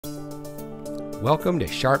Welcome to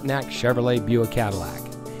Sharpnack Chevrolet Cadillac.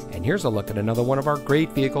 And here's a look at another one of our great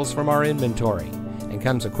vehicles from our inventory, and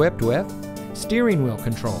comes equipped with steering wheel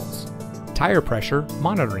controls, tire pressure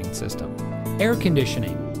monitoring system, air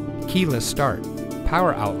conditioning, keyless start,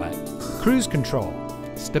 power outlet, cruise control,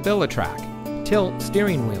 StabiliTrak, tilt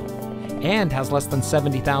steering wheel, and has less than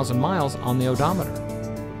 70,000 miles on the odometer.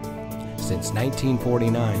 Since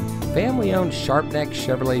 1949, family-owned Sharpnack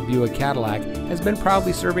Chevrolet Cadillac has been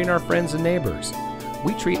proudly serving our friends and neighbors.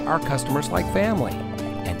 We treat our customers like family,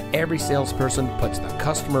 and every salesperson puts the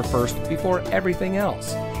customer first before everything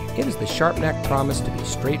else. It is the Sharpnack promise to be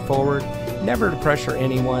straightforward, never to pressure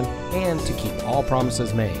anyone, and to keep all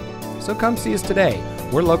promises made. So come see us today.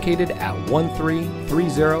 We're located at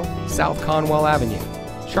 1330 South Conwell Avenue.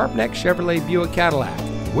 Sharpnack Chevrolet Cadillac.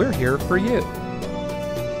 We're here for you.